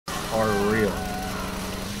are real.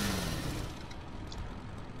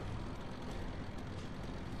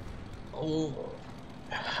 Oh,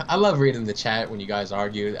 I love reading the chat when you guys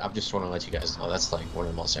argue. I just want to let you guys know that's like one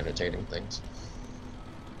of the most entertaining things.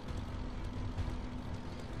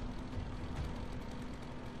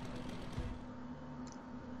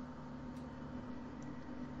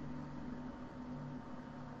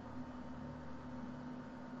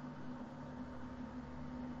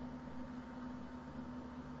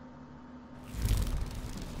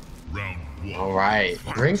 All right,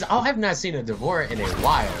 rings. I have not seen a Devourer in a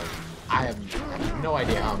while. I have no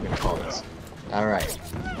idea how I'm gonna call this. All right,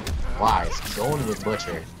 Wise going with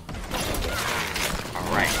Butcher.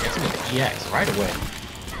 All right, gets him with the EX right away.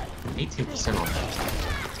 18% on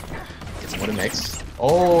that. Gets him with a mix.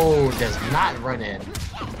 Oh, does not run in,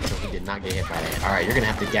 so he did not get hit by that. All right, you're gonna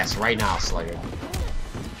have to guess right now, Slayer.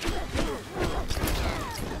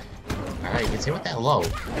 All right, gets hit with that low.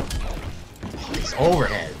 Oh, these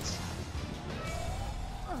overheads.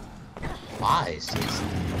 Wise.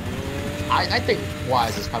 I think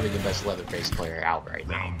Wise is probably the best Leatherface player out right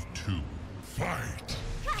now. Round 2, fight.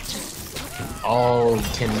 Oh,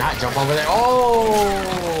 cannot jump over there.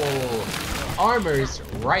 Oh! Armors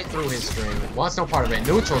right through his string. Wants no part of it.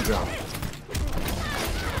 Neutral jump.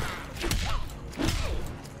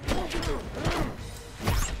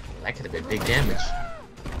 That could have been big damage.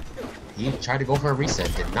 He tried to go for a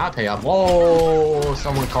reset. Did not pay off. Whoa!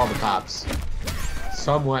 Someone called the cops.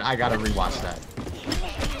 Someone, I gotta rewatch that.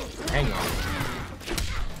 Hang on.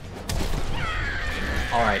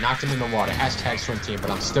 Alright, knocked him in the water. Hashtag swim team, but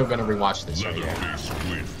I'm still gonna rewatch this right here.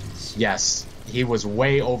 Yes, he was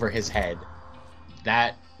way over his head.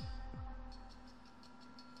 That...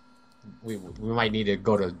 We might need to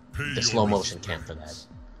go to the slow motion camp for that.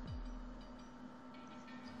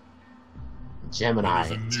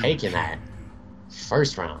 Gemini taking that.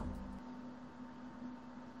 First round.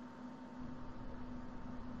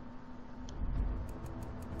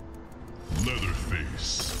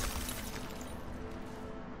 Leatherface.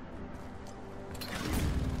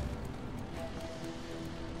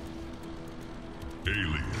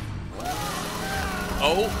 Alien.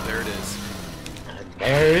 Oh, there it is.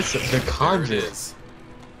 There's the Conjure.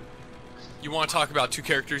 You want to talk about two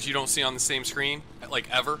characters you don't see on the same screen, like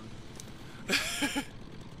ever?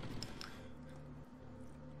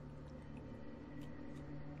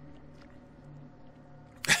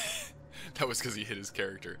 That was because he hit his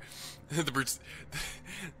character. The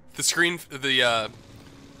screen, the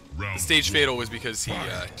stage fatal was because he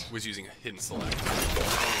was using a hidden select.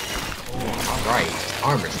 Oh, all right,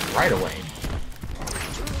 armors right away.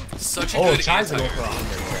 Such a good tries to go for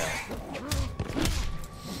armor.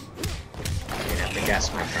 You're gonna have to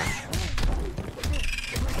guess, my friend.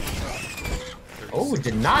 Oh,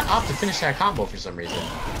 did not opt to finish that combo for some reason.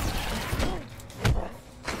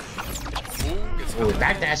 Oh,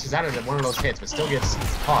 backdashes out of one of those hits, but still gets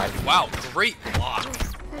caught. Wow, great block.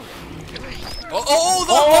 Oh,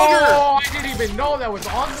 the hugger! Oh, I didn't even know that was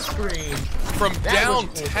on the screen. From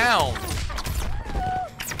downtown.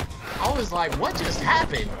 I was like, what just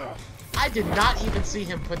happened? I did not even see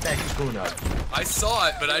him put that cocoon up. I saw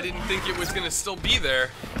it, but I didn't think it was going to still be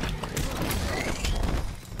there.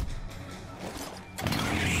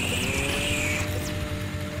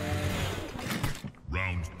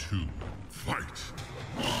 Round 2, fight.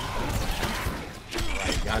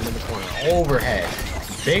 Alright, got him in the corner. Overhead.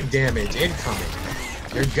 Big damage incoming.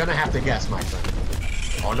 You're gonna have to guess, my friend.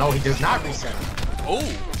 Oh no, he does not reset. Oh!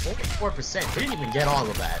 44%. He didn't even get all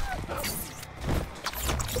of that.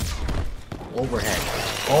 Overhead.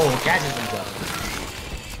 Oh, catches himself.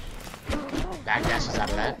 Backdashes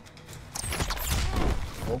out of that.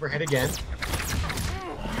 Overhead again.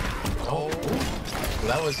 Oh, well,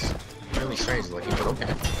 that was really strange looking, but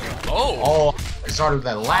okay. Oh! It started with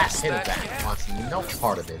that last hit of that. Wants no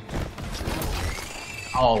part of it.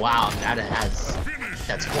 Oh wow,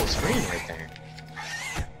 that's full screen right there.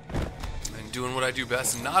 And doing what I do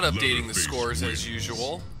best, not updating the scores as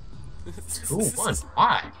usual. 2-1.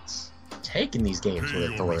 Why? Taking these games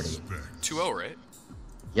with authority. 2-0, right?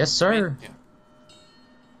 Yes, sir. Yeah.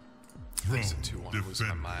 Losing 2-1, losing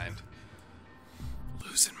my mind.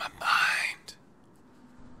 Losing my mind.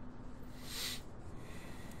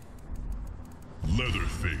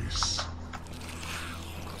 Leatherface.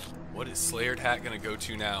 What is Slayeredhat gonna go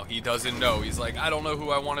to now? He doesn't know. He's like, I don't know who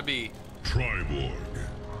I want to be. Triborg.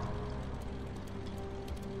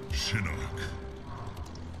 Shinnok.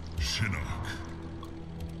 Shinnok.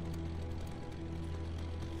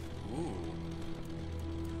 Ooh.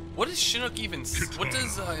 What does Shinnok even... What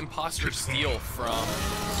does Imposter steal from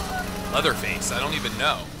Leatherface? I don't even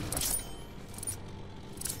know.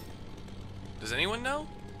 Does anyone know?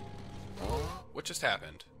 What just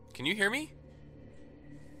happened? Can you hear me?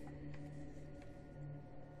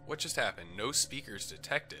 What just happened? No speakers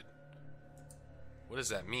detected. What does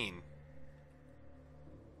that mean?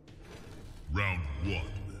 Round 1.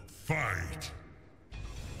 Fight!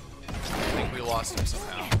 I think we lost him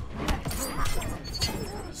somehow.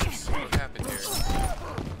 What happened here?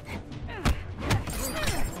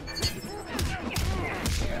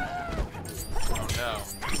 Oh no.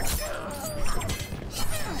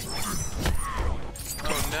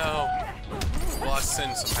 Oh no. Lost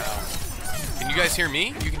Sin somehow. Can you guys hear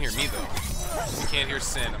me? You can hear me though. You can't hear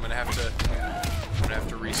Sin. I'm gonna have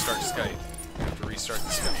to restart Skype. I have to restart the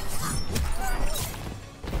Skype.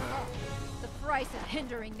 The price of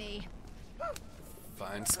hindering me.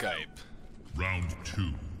 Find Skype. Round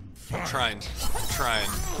 2. I'm trying.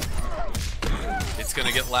 It's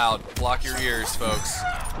gonna get loud. Block your ears, folks.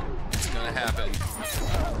 It's gonna happen.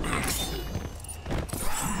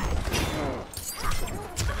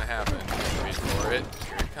 It's gonna happen. Wait for it.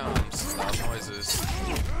 Here it comes. Loud noises.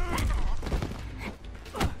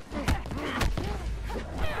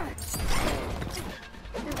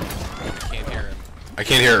 I can't hear him. I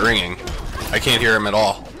can't hear it ringing. I can't hear him at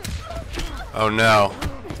all. Oh no.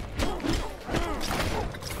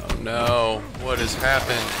 Oh no. What has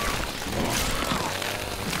happened?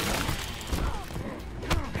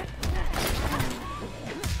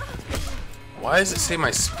 Why does it say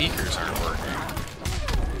my speakers aren't working?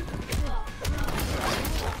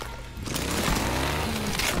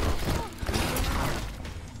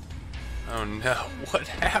 Oh no. What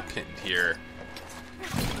happened here?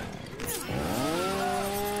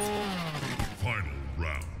 Final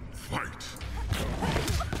round. Fight!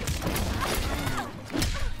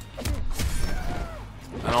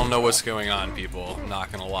 I don't know what's going on, people. I'm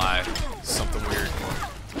not gonna lie. Something weird.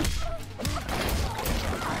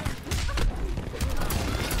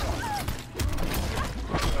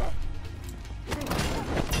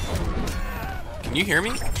 Can you hear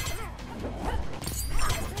me?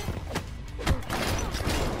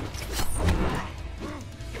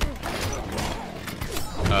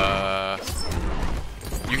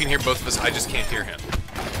 You can hear both of us. I just can't hear him.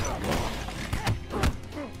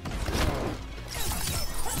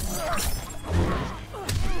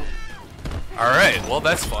 Alright, well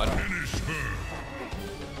that's fun.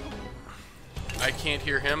 I can't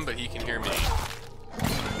hear him, but he can hear me.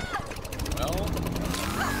 Well,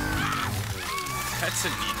 that's a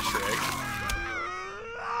neat trick.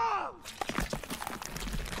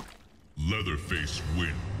 Leatherface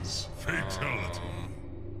wins. Fatality.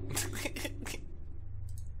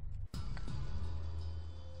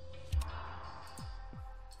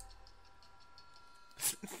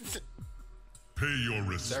 Pay your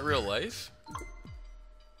respect. Is that real life?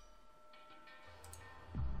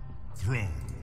 Throne.